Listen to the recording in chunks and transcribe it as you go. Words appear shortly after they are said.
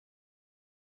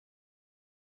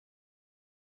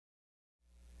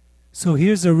So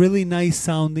here's a really nice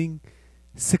sounding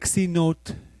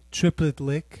 60-note triplet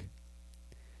lick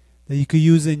that you could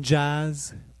use in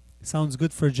jazz. Sounds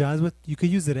good for jazz, but you could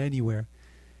use it anywhere.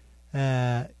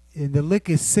 And the lick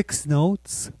is 6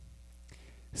 notes.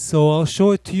 So I'll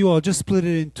show it to you. I'll just split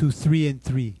it into 3 and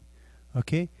 3.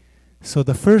 Okay? So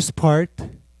the first part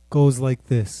goes like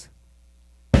this.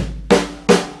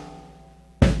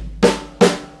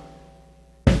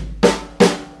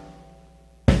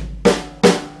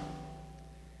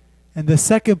 And the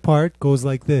second part goes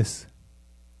like this.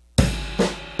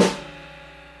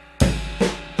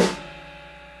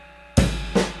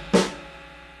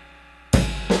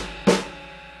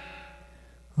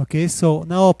 Okay, so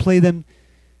now I'll play them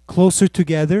closer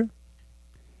together,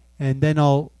 and then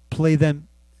I'll play them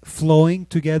flowing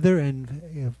together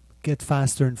and get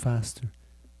faster and faster.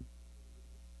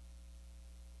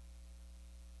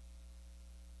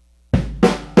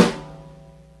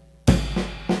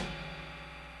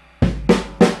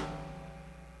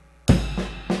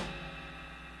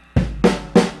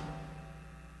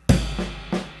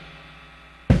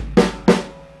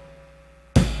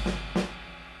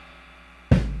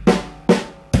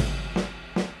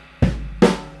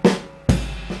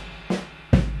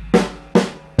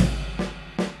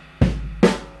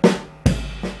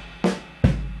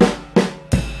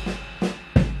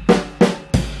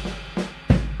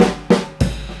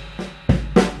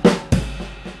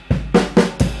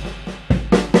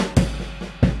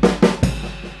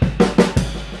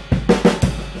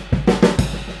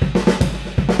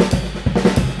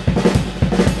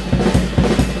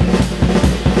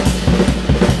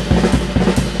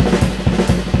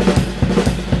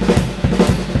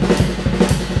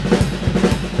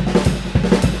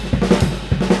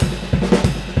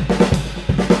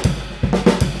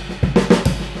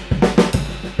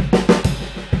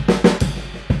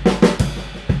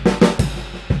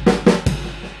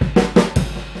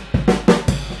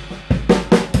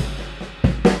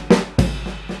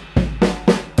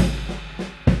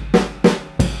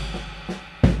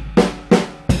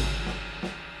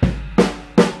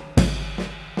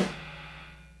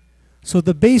 So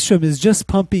the bass drum is just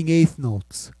pumping eighth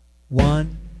notes.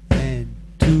 1 and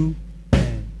 2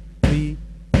 and 3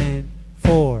 and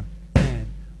 4 and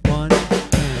 1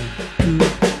 and 2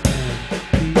 and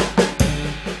 3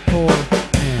 and 4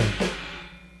 and.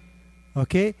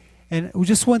 Okay? And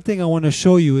just one thing I want to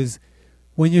show you is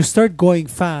when you start going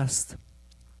fast,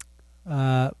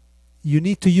 you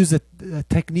need to use a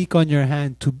technique on your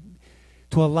hand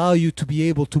to allow you to be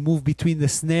able to move between the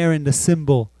snare and the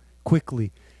cymbal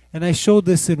quickly. And I showed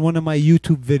this in one of my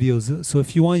YouTube videos, so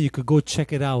if you want, you could go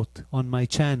check it out on my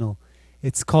channel.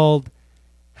 It's called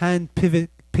hand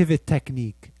pivot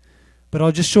technique. But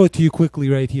I'll just show it to you quickly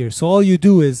right here. So all you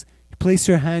do is you place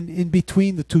your hand in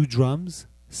between the two drums,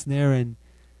 snare and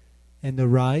the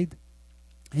ride,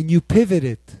 and you pivot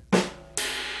it.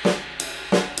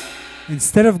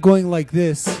 Instead of going like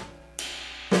this,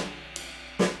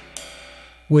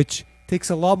 which takes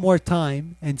a lot more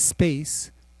time and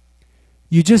space,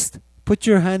 you just put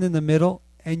your hand in the middle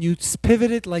and you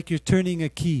pivot it like you're turning a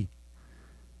key.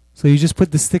 So you just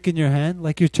put the stick in your hand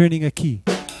like you're turning a key.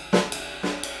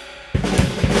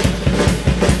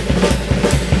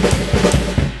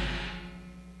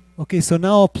 Okay, so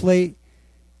now I'll play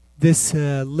this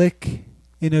lick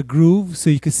in a groove so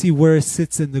you can see where it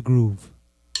sits in the groove.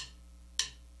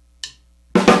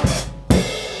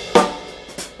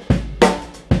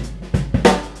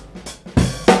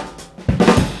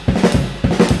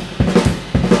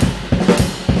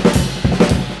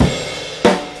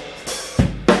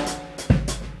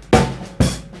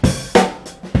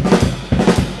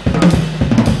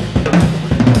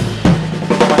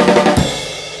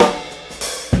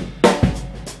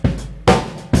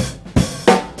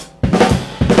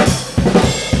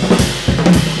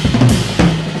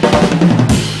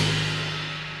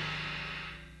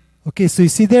 Okay, so you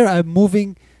see there, I'm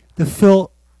moving the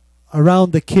fill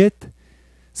around the kit.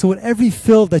 So with every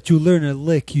fill that you learn a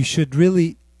lick, you should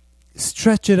really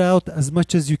stretch it out as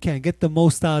much as you can. Get the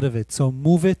most out of it. So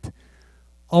move it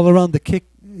all around the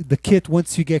kit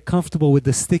once you get comfortable with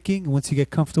the sticking, once you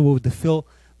get comfortable with the fill,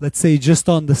 let's say just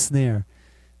on the snare.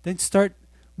 Then start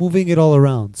moving it all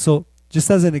around. So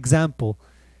just as an example,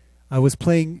 I was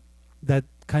playing that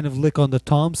kind of lick on the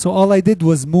tom. So all I did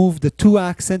was move the two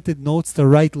accented notes, the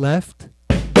right, left,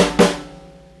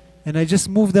 and I just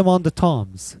moved them on the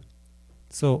toms.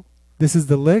 So this is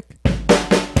the lick.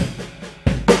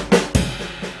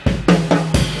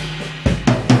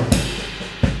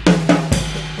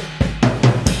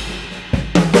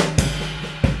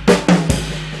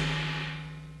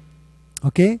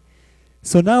 Okay,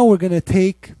 so now we're going to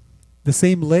take the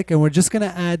same lick, and we're just going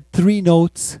to add 3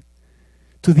 notes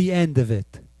to the end of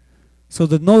it. So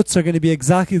the notes are going to be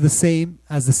exactly the same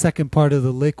as the second part of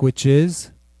the lick, which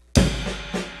is...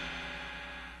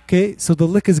 Okay, so the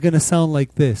lick is going to sound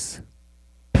like this.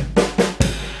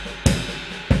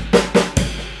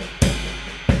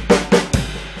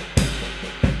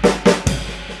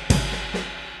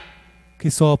 Okay,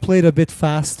 so I'll play it a bit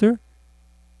faster.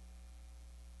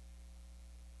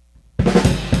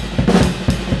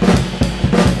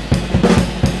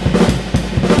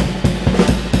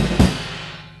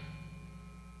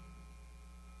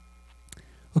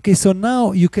 Okay, so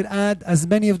now you could add as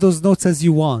many of those notes as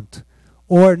you want,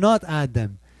 or not add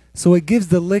them. So it gives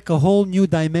the lick a whole new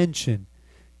dimension.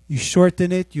 You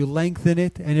shorten it, you lengthen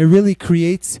it, and it really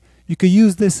creates, you could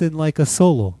use this in like a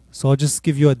solo. So I'll just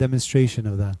give you a demonstration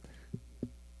of that.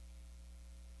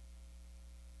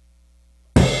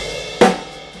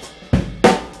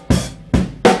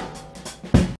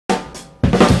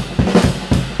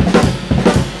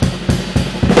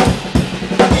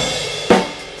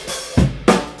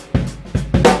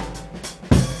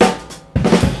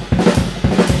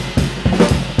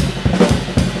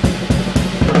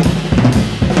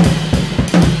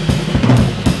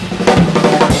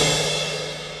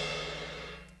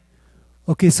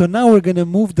 Okay, so now we're going to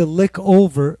move the lick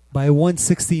over by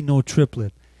 1/16 note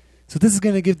triplet. So this is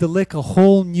going to give the lick a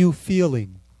whole new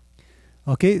feeling.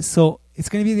 Okay, so it's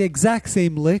going to be the exact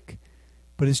same lick,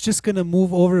 but it's just going to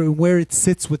move over and where it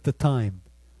sits with the time.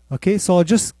 Okay, so I'll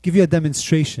just give you a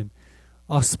demonstration.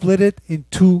 I'll split it in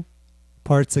 2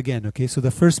 parts again. Okay, so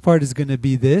the first part is going to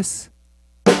be this.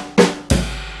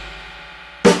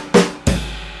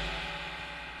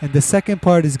 And the second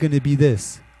part is going to be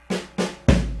this.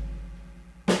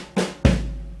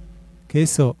 Okay,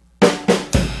 so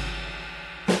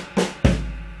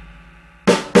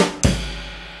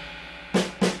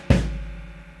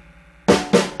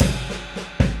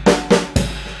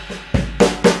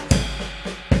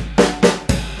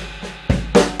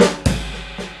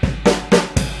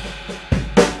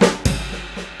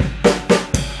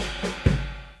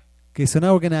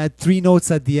now we're going to add 3 notes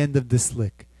at the end of this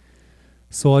lick.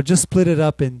 So I'll just split it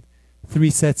up in 3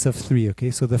 sets of 3.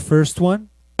 Okay, so the first one,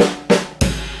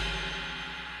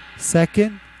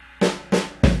 second,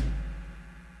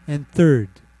 and third.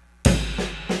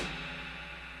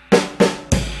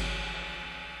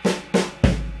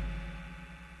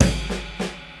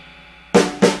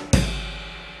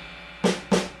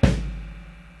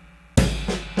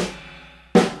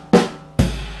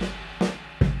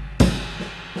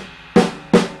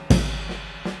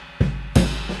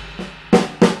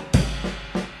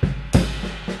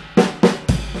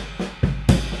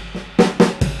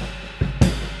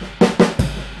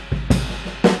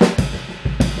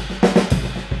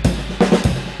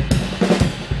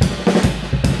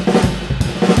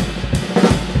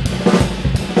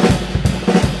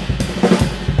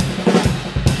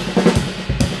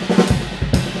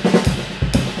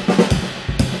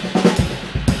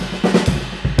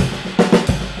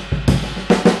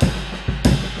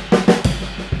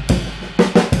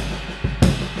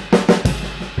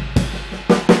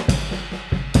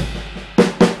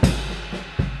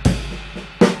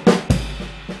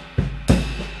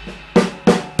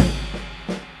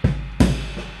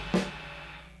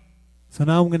 So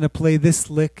now I'm going to play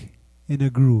this lick in a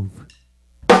groove.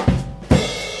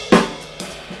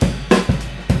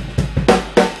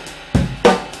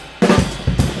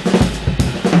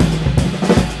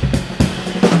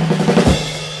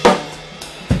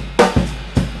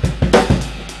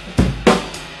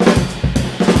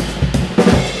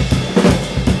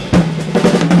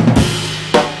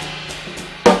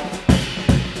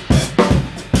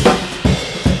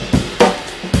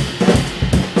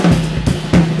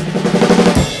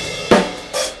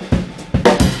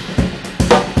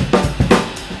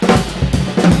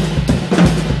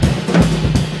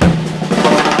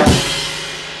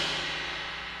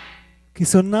 Okay,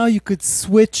 so now you could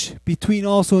switch between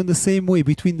also in the same way,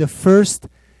 between the first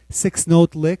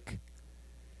 6-note lick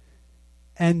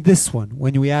and this one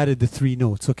when we added the 3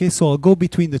 notes. Okay, so I'll go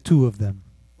between the 2 of them.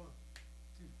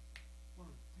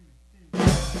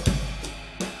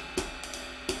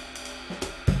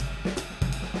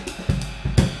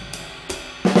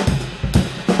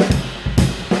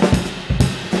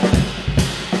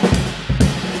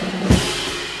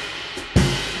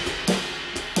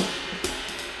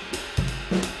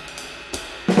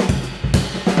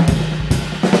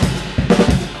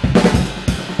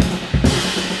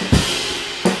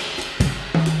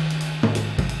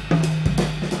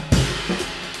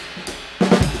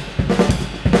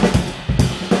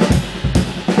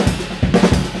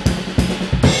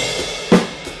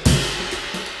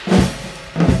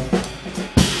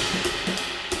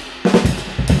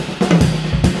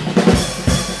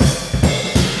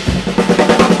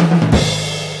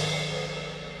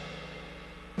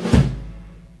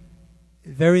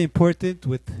 very important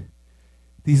with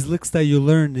these licks that you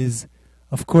learn is,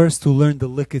 of course, to learn the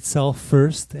lick itself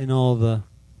first and all the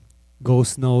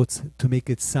ghost notes to make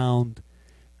it sound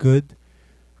good.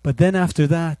 But then after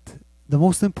that, the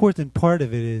most important part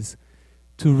of it is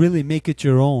to really make it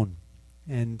your own.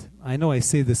 And I know I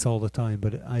say this all the time,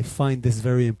 but I find this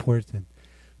very important.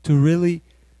 To really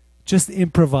just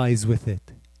improvise with it.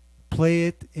 Play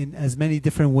it in as many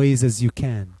different ways as you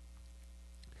can.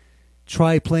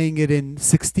 Try playing it in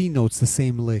 16 notes, the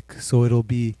same lick, so it'll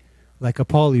be like a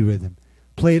polyrhythm.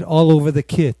 Play it all over the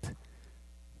kit.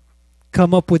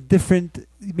 Come up with different,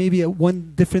 maybe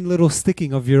one different little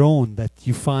sticking of your own that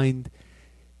you find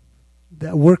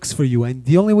that works for you. And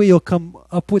the only way you'll come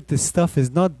up with this stuff is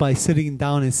not by sitting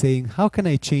down and saying, how can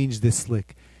I change this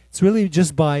lick? It's really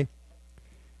just by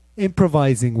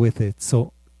improvising with it.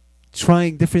 So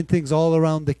trying different things all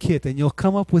around the kit, and you'll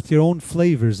come up with your own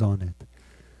flavors on it.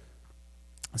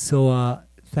 So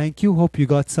thank you. Hope you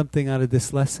got something out of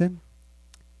this lesson.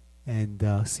 And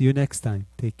see you next time.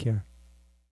 Take care.